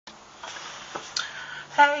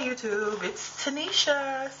Hey YouTube, it's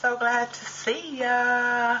Tanisha. So glad to see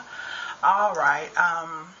ya. Alright,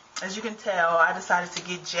 as you can tell, I decided to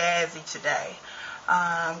get jazzy today.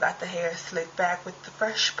 Got the hair slicked back with the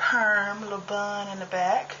fresh perm, little bun in the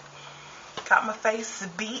back. Got my face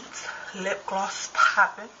beat, lip gloss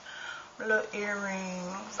popping, little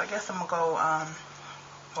earrings. I guess I'm gonna go,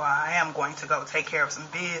 I am going to go take care of some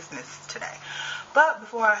business today. But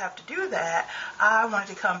before I have to do that, I wanted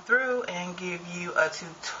to come through and give you it's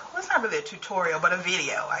not really a tutorial, but a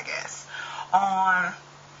video, I guess, on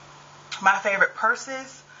my favorite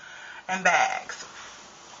purses and bags.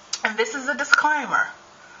 And this is a disclaimer.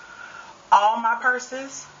 All my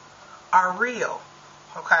purses are real,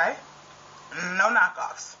 okay? No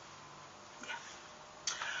knockoffs. Yeah.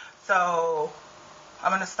 So I'm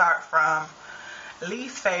going to start from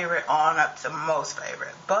least favorite on up to most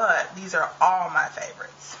favorite, but these are all my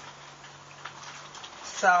favorites.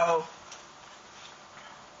 So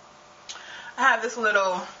I have this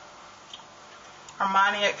little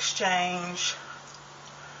Armani Exchange.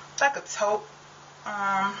 It's like a tote,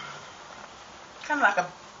 kind of like a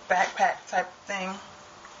backpack type thing,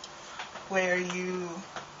 where you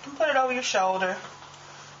can put it over your shoulder,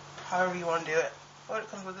 however you want to do it. But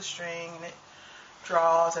it comes with a string and it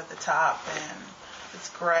draws at the top, and it's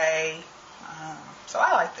gray. So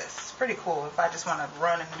I like this. It's pretty cool if I just want to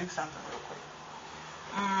run and do something real quick.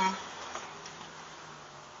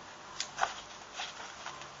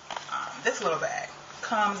 This little bag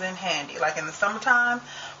comes in handy. Like in the summertime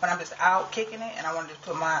when I'm just out kicking it and I want to just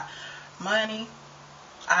put my money,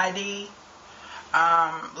 ID,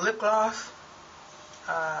 lip gloss,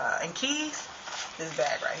 and keys. This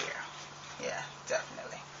bag right here. Yeah,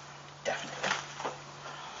 definitely.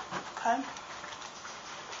 Okay.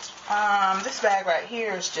 This bag right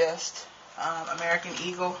here is just American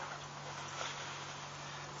Eagle.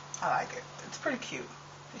 I like it. It's pretty cute.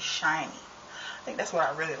 It's shiny. I think that's what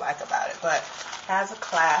I really like about it. But it has a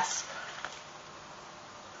clasp.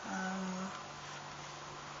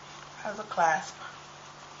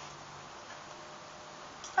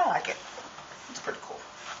 I like it. It's pretty cool.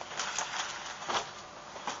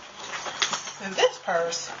 And this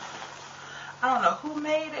purse, I don't know who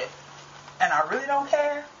made it, and I really don't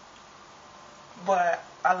care, but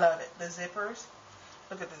I love it. The zippers,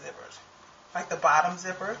 look at the zippers. Like the bottom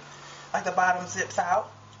zipper, like the bottom zips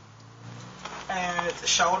out. And it's a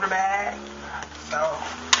shoulder bag, so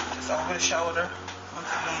just over the shoulder, once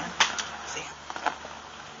again. See,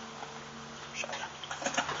 show you.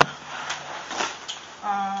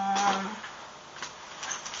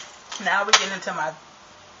 Now we get into my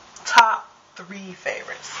top 3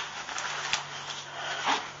 favorites.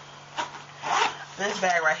 This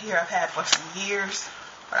bag right here I've had for some years,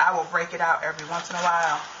 but I will break it out every once in a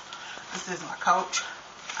while. This is my Coach.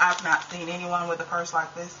 I've not seen anyone with a purse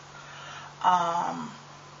like this.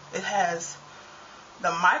 It has the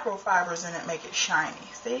microfibers in it, make it shiny.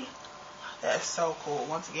 See? That's so cool.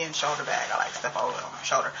 Once again, shoulder bag. I like stuff over on my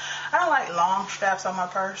shoulder. I don't like long straps on my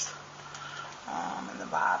purse. In the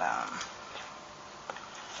bottom.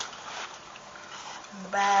 In the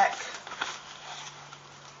back.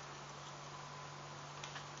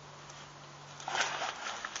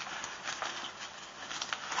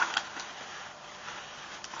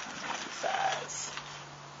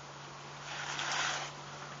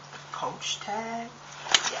 Coach tag.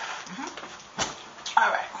 Yeah.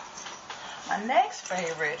 Alright. My next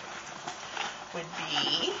favorite would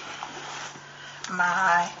be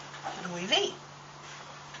my Louis V.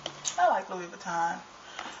 I like Louis Vuitton.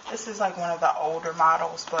 This is like one of the older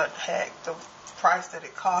models, but heck, the price that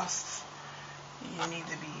it costs, you need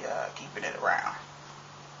to be keeping it around.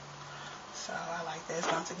 So I like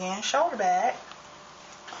this. Once again, shoulder bag.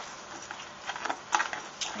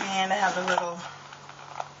 And they have a little,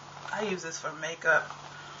 I use this for makeup,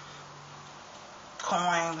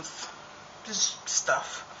 coins, just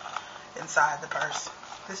stuff inside the purse.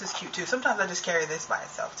 This is cute too. Sometimes I just carry this by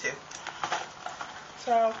itself too.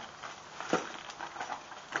 So,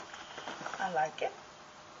 I like it.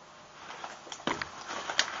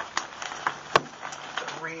 The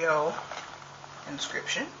real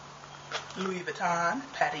inscription. Louis Vuitton,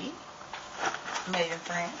 Paris, made in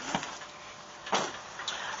France.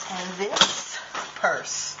 And this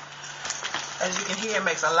purse, as you can hear,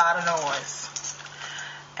 makes a lot of noise.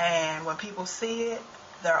 And when people see it,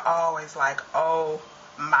 they're always like, oh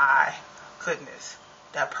my goodness,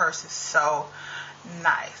 that purse is so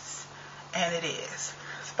nice. And it is.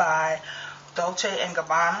 It's by Dolce &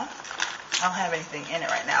 Gabbana. I don't have anything in it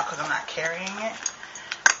right now because I'm not carrying it.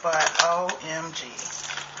 But OMG.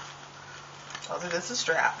 Those are just the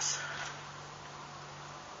straps.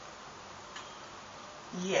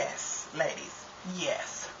 Yes, ladies.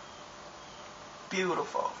 Yes.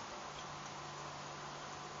 Beautiful.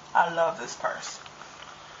 I love this purse.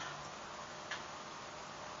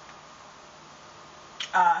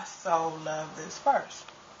 I so love this purse.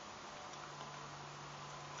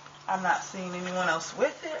 I'm not seeing anyone else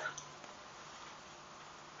with it,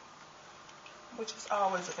 which is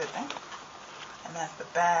always a good thing. And that's the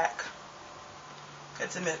back.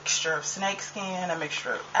 It's a mixture of snakeskin, a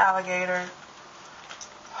mixture of alligator.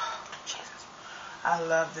 Jesus. I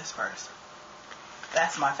love this purse.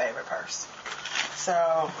 That's my favorite purse. So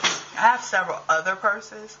I have several other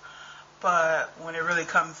purses, but when it really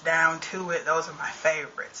comes down to it, those are my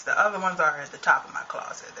favorites. The other ones are at the top of my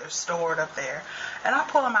closet. They're stored up there. And I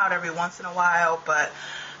pull them out every once in a while, but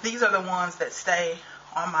these are the ones that stay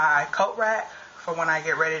on my coat rack for when I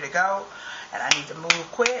get ready to go and I need to move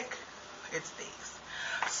quick. It's these.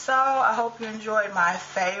 So I hope you enjoyed my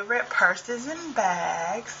favorite purses and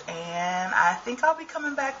bags, and I think I'll be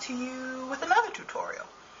coming back to you with another tutorial.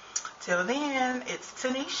 Till then, it's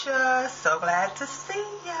Tanisha. So glad to see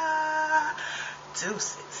ya.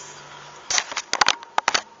 Deuces.